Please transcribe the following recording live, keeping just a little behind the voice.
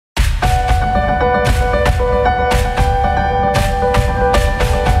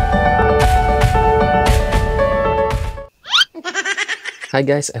Hi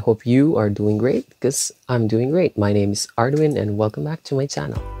guys, I hope you are doing great because I'm doing great. My name is Arduin and welcome back to my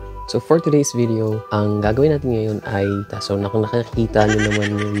channel. So for today's video, ang gagawin natin ngayon ay nakakita nyo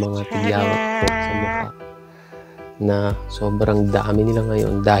naman yung mga tigyawat ko sa mukha na sobrang dami nila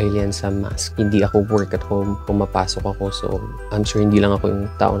ngayon dahil yan sa mask. Hindi ako work at home, pumapasok ako, so I'm sure hindi lang ako yung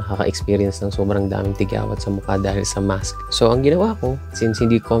tao nakaka-experience ng sobrang daming tigyawat sa mukha dahil sa mask. So ang ginawa ko, since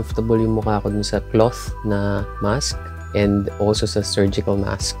hindi comfortable yung mukha ko dun sa cloth na mask and also sa surgical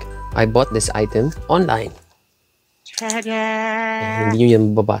mask, I bought this item online. Hindi nyo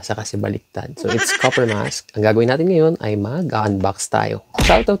yan mababasa kasi baliktad. So it's copper mask. Ang gagawin natin ngayon ay mag-unbox tayo.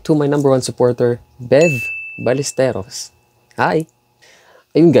 Shoutout to my #1 supporter, Bev Ballesteros. Hi!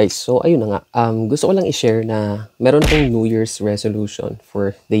 Ayun guys, so ayun na nga. Gusto ko lang i-share na meron akong New Year's resolution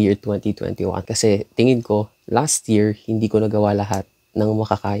for the year 2021. Kasi tingin ko, last year, hindi ko nagawa lahat ng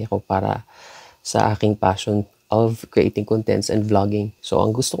makakaya ko para sa aking passion of creating contents and vlogging. So,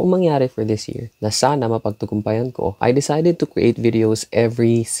 ang gusto kong mangyari for this year, na sana mapagtagumpayan ko, I decided to create videos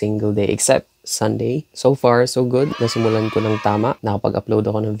every single day except Sunday. So far, so good. Nasimulan ko ng tama. Nakapag-upload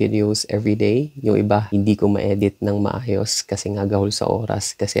ako ng videos every day. Yung iba, hindi ko ma-edit ng maayos kasi nga gahol sa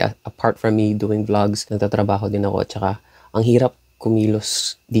oras. Kasi apart from me doing vlogs, nagtatrabaho din ako. At saka, ang hirap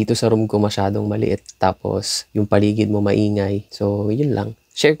kumilos dito sa room ko masyadong maliit. Tapos, yung paligid mo maingay. So, yun lang.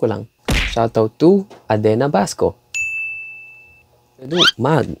 Share ko lang. Shoutout to Adena Basco.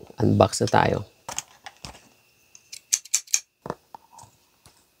 Mag-unbox na tayo.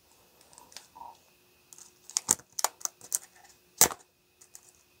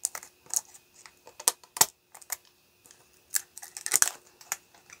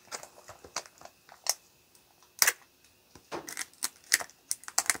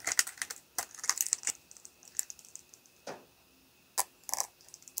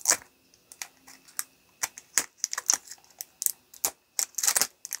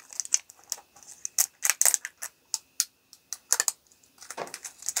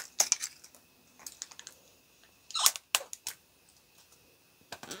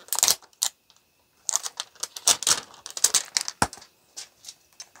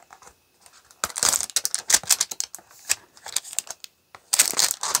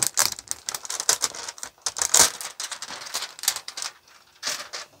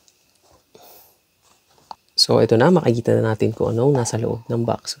 So, ito na. Makikita na natin kung anong nasa loob ng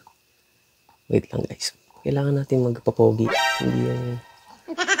box. Wait lang guys. Kailangan natin magpapogi. Hindi yung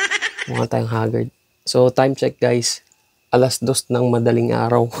mukha tayong haggard. So, time check guys. 2:00 ng madaling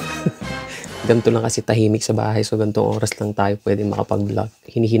araw. Ganito lang kasi tahimik sa bahay. So, ganitong oras lang tayo pwede makapag-vlog.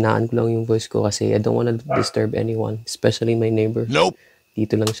 Hinihinaan ko lang yung voice ko kasi I don't wanna disturb anyone. Especially my neighbor. Nope.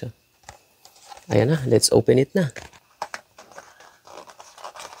 Dito lang siya. Ayan na. Let's open it na.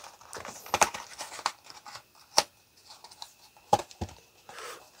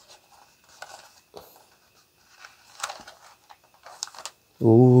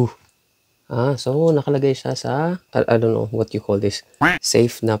 Ooh. So nakalagay siya sa, I don't know what you call this.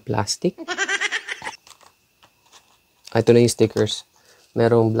 Safe na plastic. Ito na yung stickers.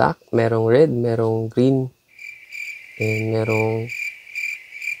 Merong black, merong red, merong green, and merong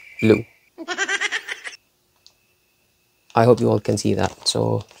blue. I hope you all can see that.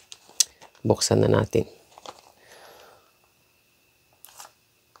 So, buksan na natin.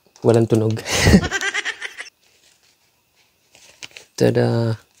 Walang tunog.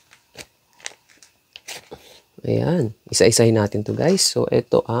 Tada! Ayan. Isa-isahin natin to guys. So,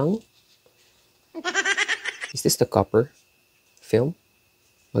 ito ang... Is this the copper film?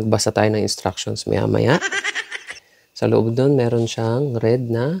 Magbasa tayo ng instructions maya-maya. Sa loob doon, meron siyang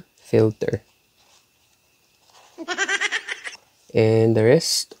red na filter. And the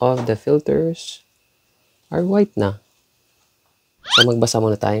rest of the filters are white na. So, magbasa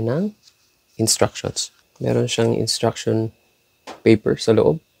muna tayo ng instructions. Meron siyang instruction paper sa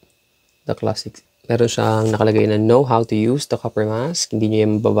loob. The classic. Meron siyang nakalagay na know how to use the copper mask. Hindi nyo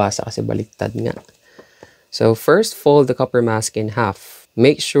yung mababasa kasi baliktad nga. So first, fold the copper mask in half.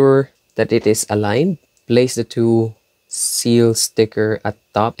 Make sure that it is aligned. Place the two seal sticker at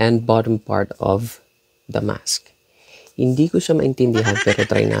top and bottom part of the mask. Hindi ko siya maintindihan pero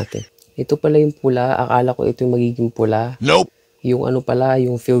try natin. Ito pala yung pula. Akala ko ito yung magiging pula. Nope! Yung ano pala,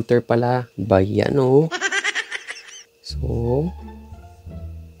 yung filter pala. Bayan oh. So,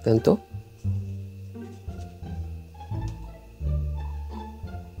 ganito.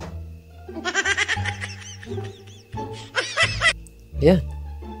 Ayan.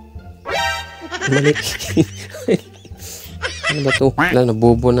 Mali. Ano ba ito? Wala,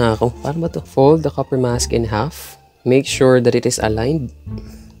 nabubo na ako. Paano ba ito? Fold the copper mask in half. Make sure that it is aligned.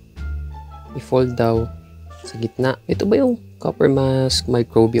 I-fold daw sa gitna. Ito ba yung Copper mask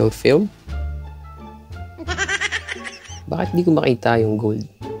microbial film. Bakit di ko makita yung gold?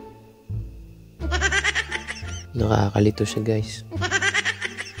 Nakakalito siya, guys.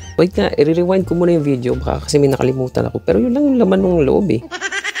 Wait nga, i-rewind ko muna yung video. Baka kasi may nakalimutan ako. Pero yun lang yung laman ng loob eh.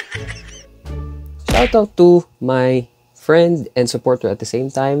 Shout out to my friend and supporter at the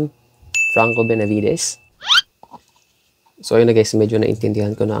same time, Franco Benavides. So ayun na guys, medyo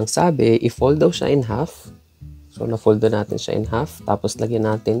naintindihan ko na ang sabi. I-fold daw siya in half. So na-fold na natin siya in half. Tapos lagyan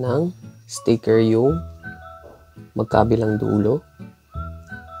natin ng sticker yung magkabilang dulo.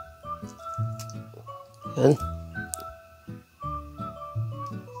 Yan.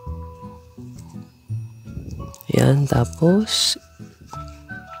 Yan, tapos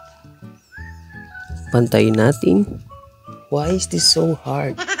pantayin natin. Why is this so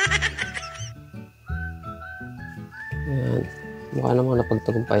hard? Yan. Mukha namang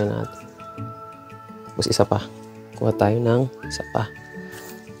napagtagumpayan natin. Tapos isa pa. Kuha tayo ng isa pa.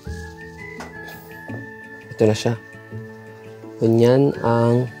 Ito na siya. Ganyan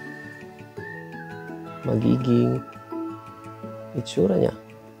ang magiging itsura niya.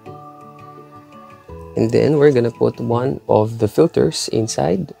 And then, we're gonna put one of the filters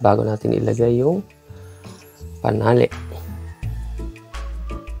inside bago natin ilagay yung panali.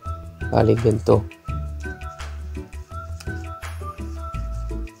 Bali, ganito.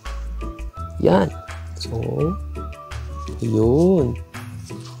 Yan. So, yun.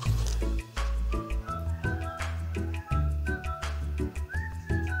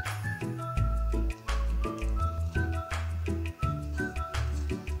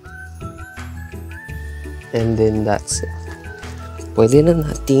 And then that's it. Pwede na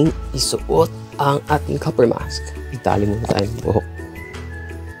nating isuot ang ating copper mask. Itali muna tayo ng buhok.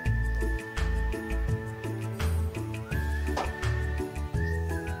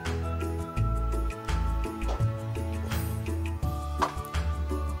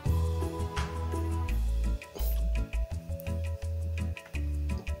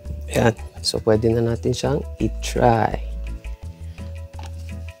 Ayan. So, pwede na natin siyang i-try.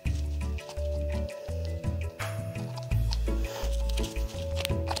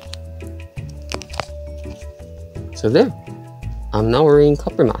 So there, I'm now wearing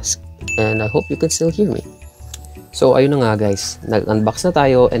copper mask and I hope you can still hear me. So ayun na nga guys, nag-unbox na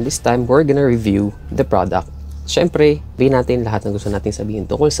tayo and this time we're gonna review the product. Syempre, sabihin natin lahat ng gusto natin sabihin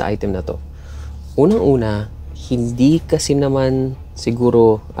tungkol sa item na to. Unang-una, hindi kasi naman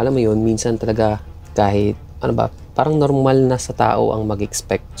siguro, alam mo yun, minsan talaga kahit, ano ba, parang normal na sa tao ang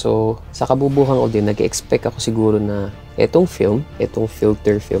mag-expect. So, sa kabubuhan ko din, nag-expect ako siguro na etong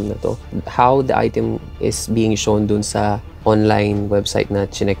filter film na to, how the item is being shown dun sa online website na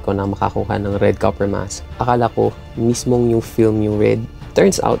chinek ko na makakuha ng red copper mask. Akala ko, mismong yung film yung red.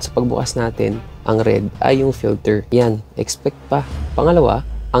 Turns out, sa pagbukas natin, ang red ay yung filter. Yan, expect pa. Pangalawa,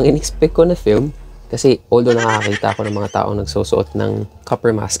 ang in-expect ko na film, kasi although nakakita ako ng mga taong nagsusuot ng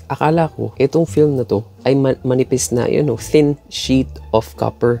copper mask, akala ko itong film na to ay manipis na, thin sheet of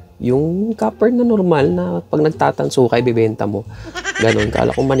copper. Yung copper na normal na pag nagtatanso ka, ibibenta mo. Ganon.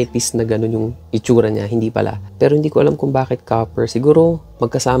 Kala ko manipis na ganon yung itsura niya. Hindi pala. Pero hindi ko alam kung bakit copper. Siguro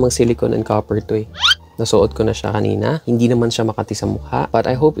magkasamang silicone and copper to eh. Nasuot ko na siya kanina. Hindi naman siya makati sa mukha. But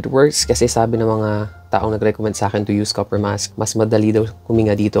I hope it works kasi sabi ng mga taong nag-recommend sa akin to use copper mask, mas madali daw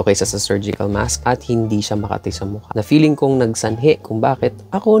huminga dito kaysa sa surgical mask at hindi siya makati sa mukha. Na feeling kong nagsanhi kung bakit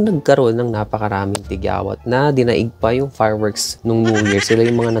ako nagkaroon ng napakaraming tigyawat na dinaig pa yung fireworks nung New Year. Sila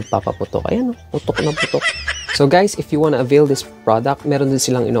yung mga nagpapaputok. Ayan, putok na putok. So guys, if you wanna avail this product, meron din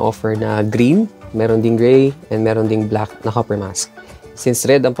silang ino-offer na green, meron ding gray, and meron ding black na copper mask. Since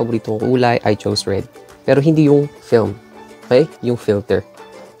red ang paboritong kulay, I chose red. Pero hindi yung film. Okay? Yung filter.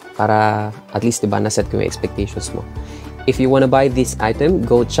 Para at least, diba, naset ko yung expectations mo. If you wanna buy this item,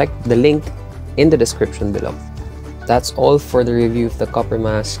 go check the link in the description below. That's all for the review of the copper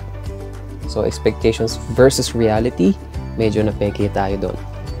mask. So, expectations versus reality, medyo napeke tayo doon.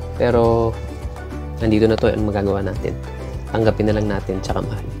 Pero, nandito na to, ang magagawa natin. Tanggapin na lang natin, tsaka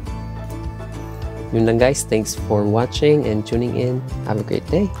mahal. Yun lang guys, thanks for watching and tuning in. Have a great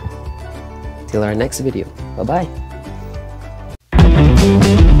day. Till our next video. Bye-bye.